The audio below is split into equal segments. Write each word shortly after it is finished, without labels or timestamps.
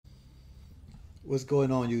What's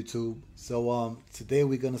going on, YouTube? Today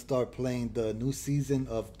we're gonna start playing the new season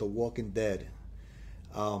of The Walking Dead.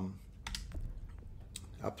 Um,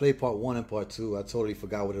 I played part one and part two. I totally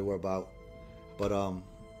forgot what they were about, but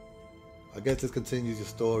I guess this continues the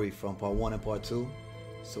story from part one and part two.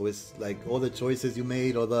 So it's like all the choices you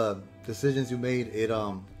made, all the decisions you made. It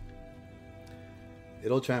all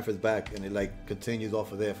transfers back and it like continues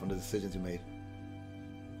off of there from the decisions you made.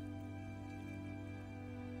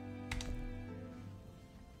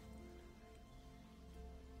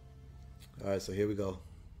 All right, so here we go.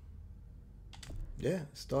 Yeah,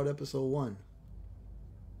 start episode one.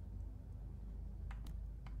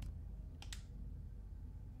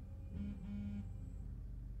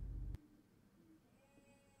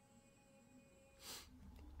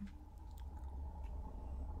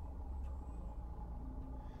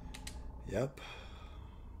 Yep.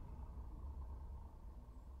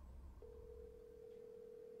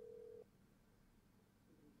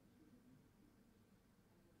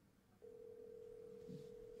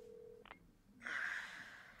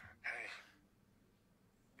 Hey,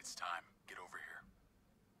 It's time. Get over here.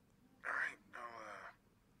 all right,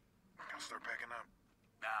 I'll start packing up.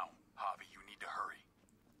 Now, Javi, you need to hurry.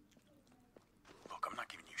 Look, I'm not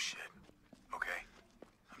giving you shit, okay?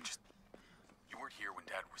 I'm just... You weren't here when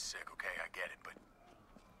Dad was sick, okay? I get it, but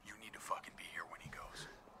you need to fucking be here when he goes.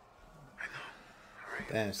 I know. All right.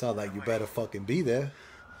 Damn, sounds like you better fucking be there.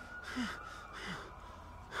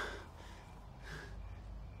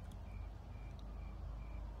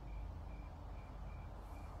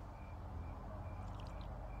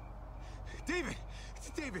 David!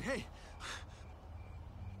 David, hey!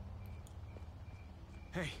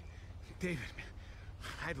 Hey, David,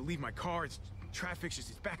 I had to leave my car. Traffic's just,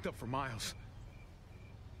 it's backed up for miles.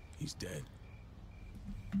 He's dead.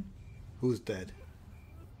 Who's dead?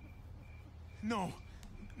 No,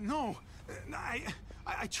 no,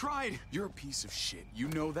 I tried. You're a piece of shit. You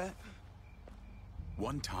know that?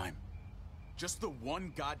 One time. Just the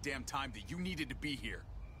one goddamn time that you needed to be here.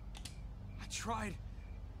 I tried.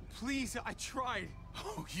 Please, I tried.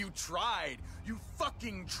 Oh, you tried? You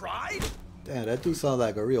fucking tried? Damn, that dude sounds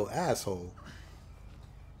like a real asshole.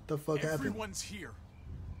 What the fuck happened? Everyone's here.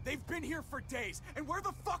 They've been here for days. And where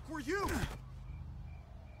the fuck were you?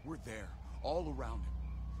 We're there, all around him.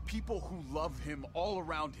 People who love him all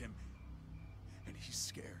around him. And he's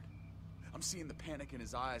scared. I'm seeing the panic in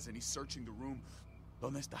his eyes and he's searching the room.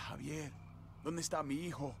 ¿Dónde está Javier? ¿Dónde está mi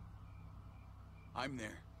hijo? I'm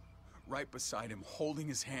there, right beside him, holding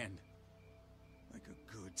his hand. Like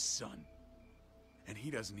a good son. And he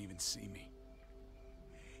doesn't even see me.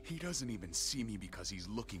 He doesn't even see me because he's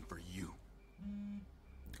looking for you.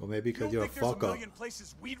 Or maybe because You you're don't a think there's fuck a up. million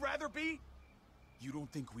places we'd rather be? You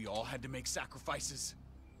don't think we all had to make sacrifices?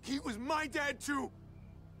 He was my dad too,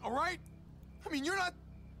 all right? I mean, you're not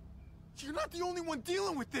the only one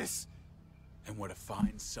dealing with this. And what a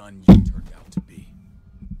fine son you turned out to be.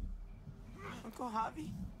 Uncle Javi?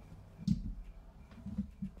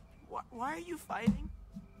 Why are you fighting?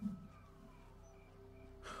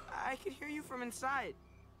 I could hear you from inside.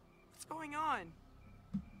 What's going on?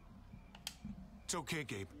 It's okay,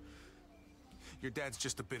 Gabe. Your dad's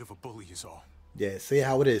just a bit of a bully is all. Yeah, say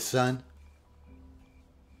how it is, son.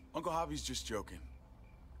 Uncle Javi's just joking.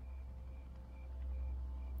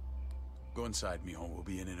 Go inside, mijo. We'll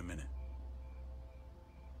be in a minute.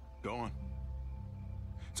 Go on.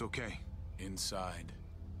 It's okay. Inside.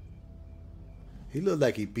 He looked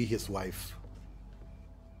like he beat his wife.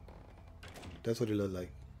 That's what he looked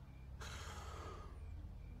like.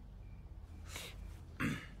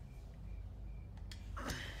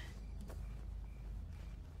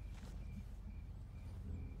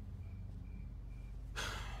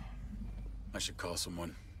 I should call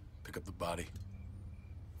someone. Pick up the body.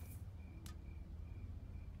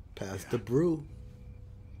 Pass the brew.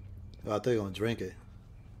 Oh, I thought you were gonna drink it.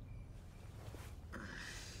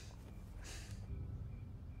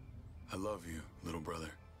 I love you, little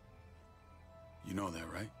brother. You know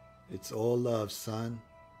that, right? It's all love, son.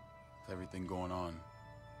 With everything going on.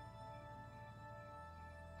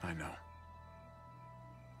 I know.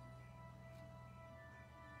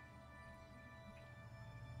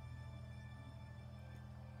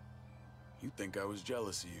 You think I was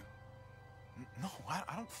jealous of you. No,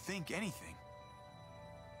 I don't think anything.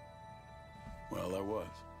 Well, I was.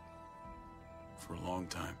 For a long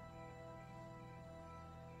time.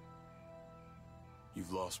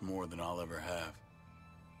 You've lost more than I'll ever have.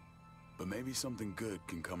 But maybe something good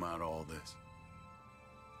can come out of all this.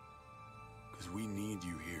 Because we need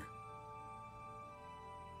you here.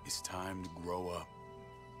 It's time to grow up.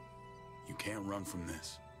 You can't run from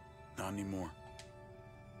this. Not anymore.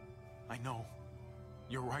 I know.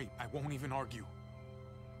 You're right. I won't even argue.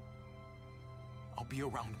 I'll be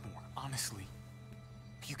around more, honestly.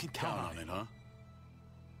 You can count on it. Huh?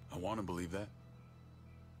 I want to believe that.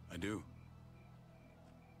 I do.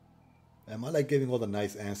 Am I like giving all the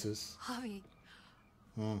nice answers? Javi,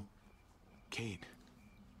 Kate.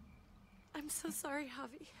 I'm so sorry,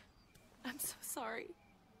 Javi. I'm so sorry.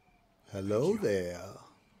 Hello there.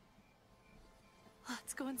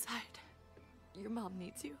 Let's go inside. Your mom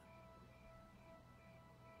needs you.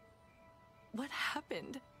 What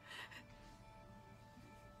happened?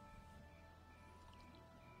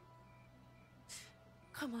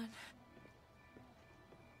 Come on.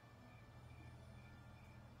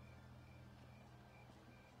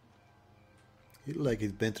 He look like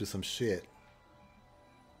he's been through some shit.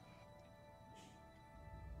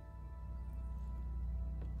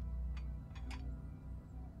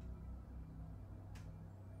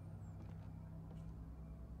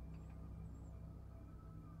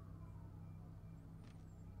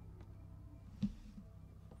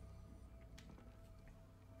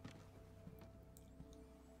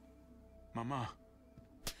 Mama.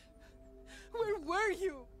 Where were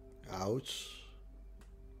you? Ouch.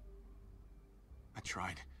 I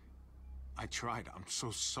tried. I'm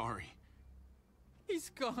so sorry. He's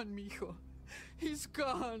gone, mijo. He's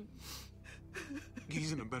gone.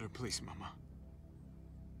 He's in a better place, Mama.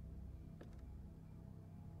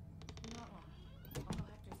 Not long. Uncle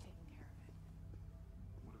Hector's taking care of it.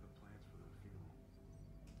 What are the plans for the funeral?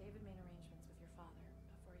 David made arrangements with your father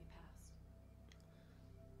before he passed.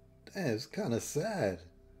 Damn, it's kind of sad.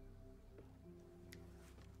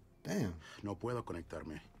 Damn. No puedo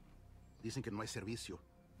conectarme. Dicen que no hay servicio.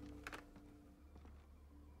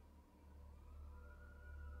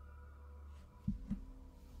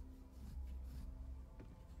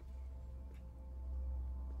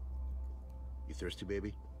 You thirsty,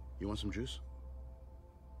 baby? You want some juice?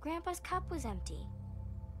 Grandpa's cup was empty.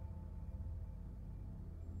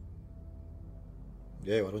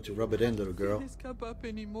 Yeah, why don't you rub it in, little girl? His cup up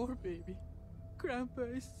anymore, baby. Grandpa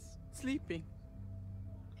is sleeping.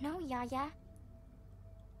 No, Yaya.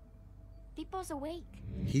 People's awake.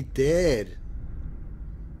 He dead.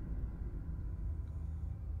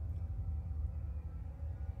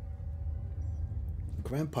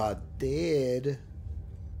 Grandpa dead.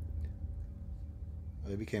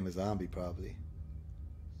 Well, he became a zombie, probably.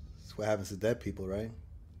 That's what happens to dead people, right?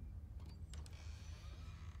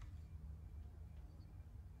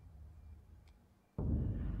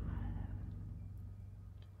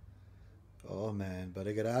 Oh, man.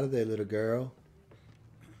 Better get out of there, little girl.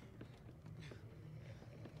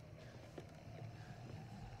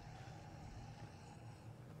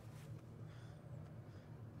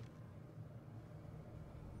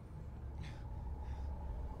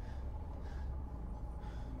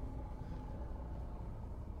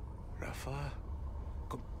 Rafa,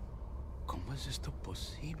 ¿cómo es esto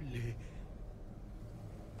posible?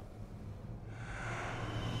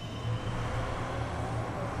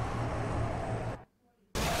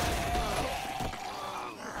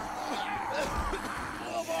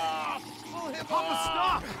 Papa,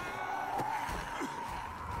 stop!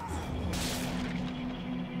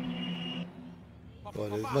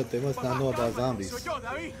 Well, they must not know about zombies. Soy yo,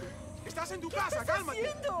 David. Estás en tu casa,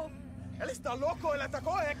 cálmate. Él está loco, él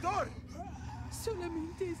atacó a Héctor.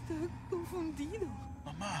 Solamente está confundido.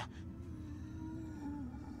 Mamá.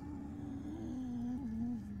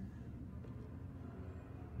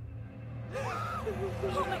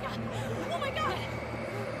 Oh my god! Oh my god!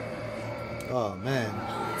 Oh, man.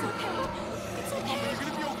 It's okay. It's okay. You're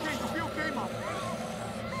gonna be okay. You'll be okay, Mom.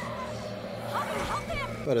 Help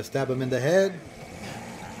him! Better stab him in the head.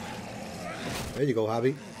 There you go,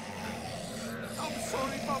 Javi. I'm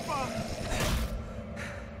sorry, Papa.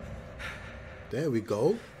 There we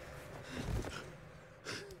go.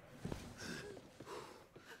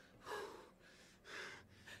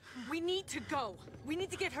 We need to go. We need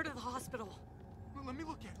to get her to the hospital. Let me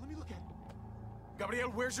look at it. Gabriel,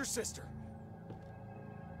 where's your sister?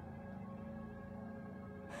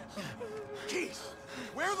 Keys!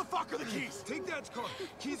 Where the fuck are the keys? Take Dad's car.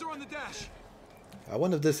 Keys are on the dash. I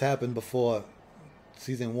wonder if this happened before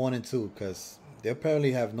season 1 and 2, because they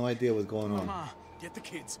apparently have no idea what's going on. Mama, get the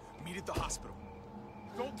kids. Meet at the hospital.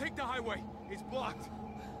 Don't take the highway. It's blocked.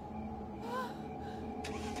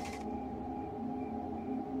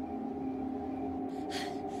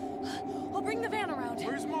 I'll bring the van around.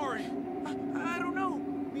 Where's Mari? I don't know.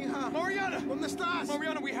 Mija. Mariana! ¿Dónde estás?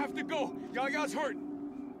 Mariana, we have to go. Yaya's hurt.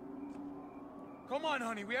 Come on,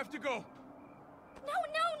 honey. We have to go. No!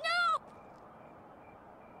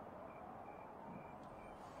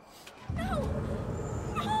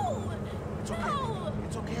 It's okay. No!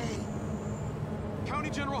 okay. County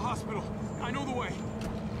General Hospital. I know the way.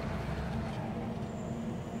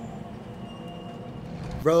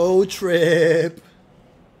 Road trip.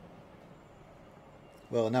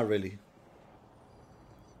 Well, not really.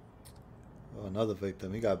 Oh, another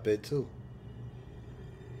victim. He got bit too.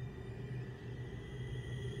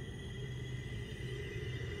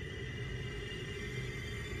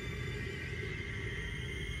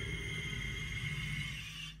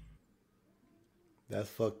 That's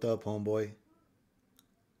fucked up, homeboy.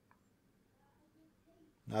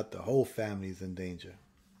 Not the whole family's in danger.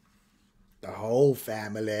 The whole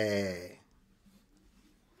family.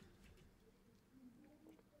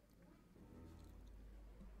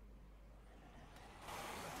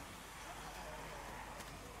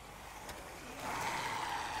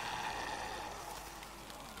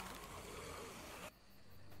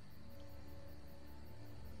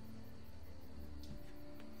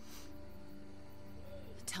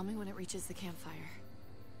 Tell me when it reaches the campfire.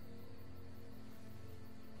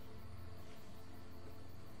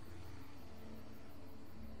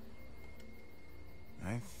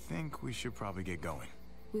 I think we should probably get going.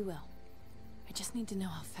 We will. I just need to know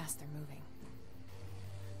how fast they're moving.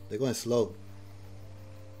 They're going slow.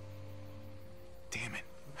 Damn it.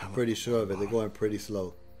 I'm pretty sure of it. They're going pretty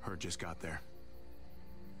slow. Hurt just got there.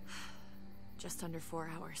 Just under 4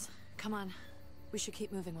 hours. Come on. We should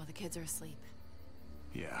keep moving while the kids are asleep.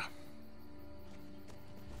 Yeah.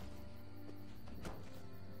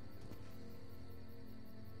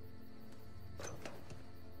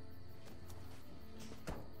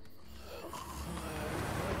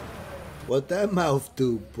 What that mouth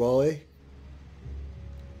do, boy?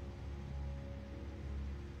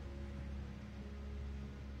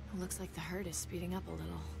 It looks like the herd is speeding up a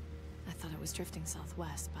little. I thought it was drifting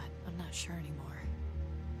southwest, but I'm not sure anymore.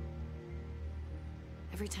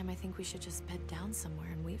 Every time I think we should just bed down somewhere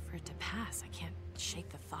and wait for it to pass, I can't shake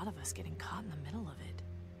the thought of us getting caught in the middle of it.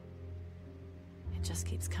 It just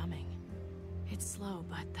keeps coming. It's slow,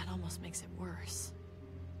 but that almost makes it worse.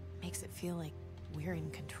 Makes it feel like we're in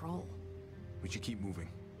control. We should keep moving.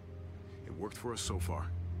 It worked for us so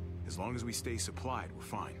far. As long as we stay supplied, we're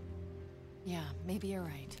fine. Yeah, maybe you're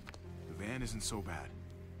right. The van isn't so bad.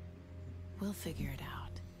 We'll figure it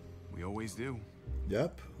out. We always do.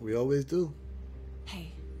 Yep, we always do.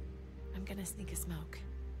 Hey, I'm gonna sneak a smoke.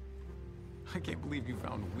 I can't believe you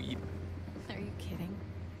found weed. Are you kidding?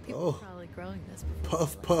 People Oh. are probably growing this before.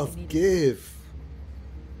 Puff, puff, give.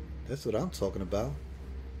 That's what I'm talking about.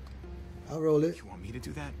 I'll roll it. You want me to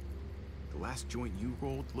do that? The last joint you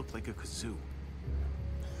rolled looked like a kazoo.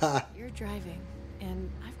 Ha! You're driving, and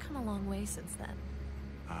I've come a long way since then.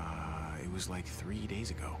 It was like 3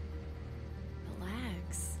 days ago.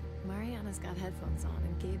 Relax. Mariana's got headphones on,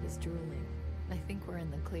 and Gabe is drooling. I think we're in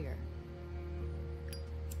the clear.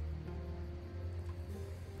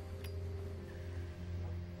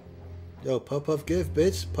 Yo, puff, puff, give,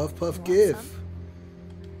 bitch. Puff, puff, Want give. some?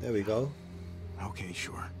 There we go. Okay,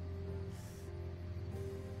 sure.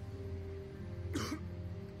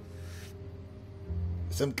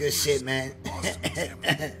 Some good shit, man.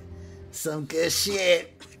 Some good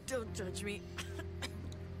shit. Don't judge me.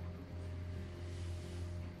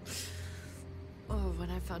 Oh, when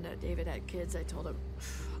I found out David had kids, I told him,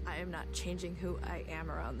 I am not changing who I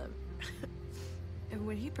am around them. And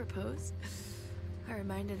when he proposed, I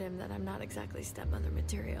reminded him that I'm not exactly stepmother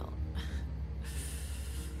material.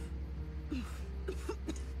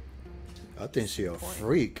 I think she a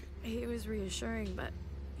freak. He was reassuring, but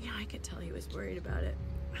yeah, I could tell he was worried about it.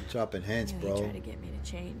 Dropping hands, He bro. tried to get me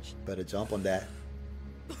to change. Better jump on that.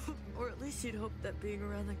 Or at least he'd hope that being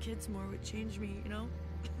around the kids more would change me, you know?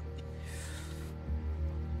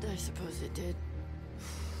 I suppose it did.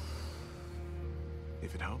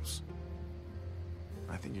 If it helps,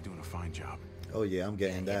 I think you're doing a fine job. Oh yeah, I'm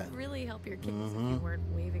getting that. It'd really help your kids if you weren't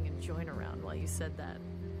waving a joint around while you said that.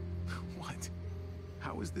 What?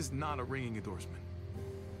 How is this not a ringing endorsement?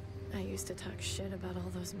 I used to talk shit about all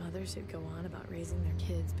those mothers who'd go on about raising their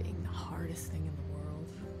kids being the hardest thing in the world.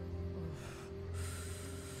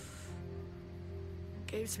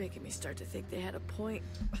 Gabe's making me start to think they had a point.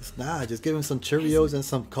 Nah, just give him some Cheerios and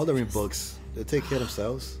some coloring books. They'll take care of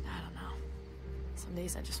themselves. I don't know. Some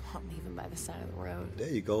days I just want leaving by the side of the road. There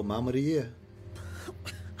you go, Mom of the Year.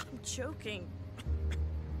 I'm joking.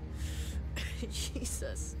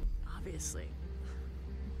 Jesus. Obviously.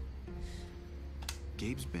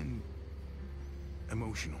 Gabe's been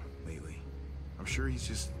emotional lately. I'm sure he's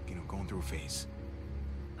just, going through a phase.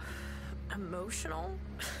 Emotional?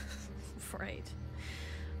 Right.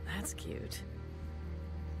 That's cute.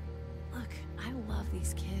 Look, I love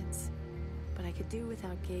these kids. But but I could do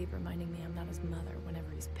without Gabe reminding me I'm not his mother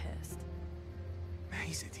whenever he's pissed.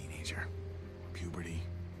 He's a teenager. Puberty,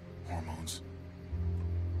 hormones.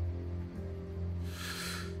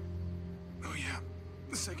 Oh yeah,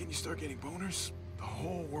 the second you start getting boners, the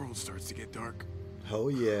whole world starts to get dark. Oh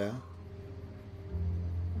yeah.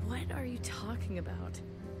 What are you talking about?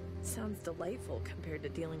 Sounds delightful compared to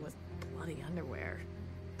dealing with bloody underwear.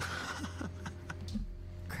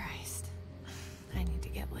 Christ. I need to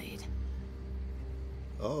get laid.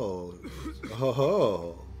 Oh.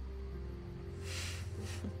 Oh.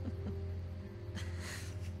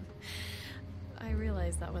 I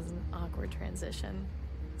realize that was an awkward transition.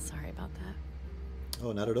 Sorry about that.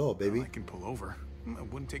 Oh, not at all, baby. I can pull over.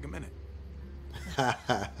 It wouldn't take a minute.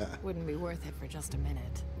 Wouldn't be worth it for just a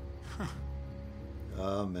minute.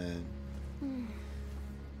 Oh, man.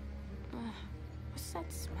 What's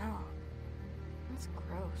that smell? That's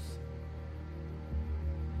gross.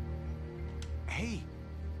 Hey,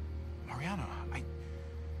 Mariana, I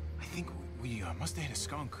think we must have hit a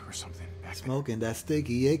skunk or something back Smoking that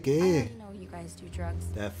sticky I icky. didn't know you guys do drugs.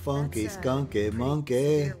 That funky, That's a skunky, pretty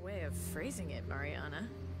monkey. severe way of phrasing it, Mariana.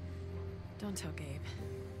 Don't tell Gabe.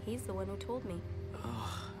 He's the one who told me.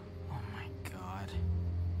 Oh my god.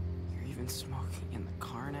 You're even smoking in the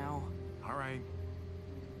car now? All right.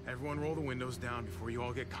 Everyone roll the windows down before you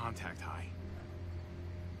all get contact high.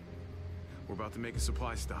 We're about to make a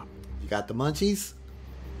supply stop. You got the munchies?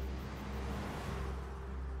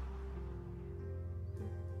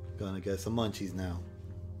 Gonna get some munchies now.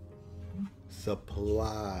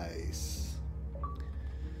 Supplies.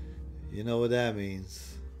 You know what that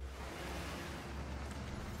means.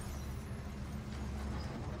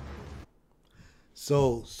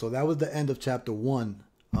 So that was the end of chapter 1.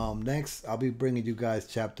 Next, I'll be bringing you guys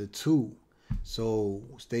chapter 2. So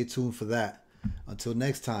stay tuned for that. Until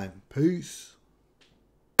next time, peace.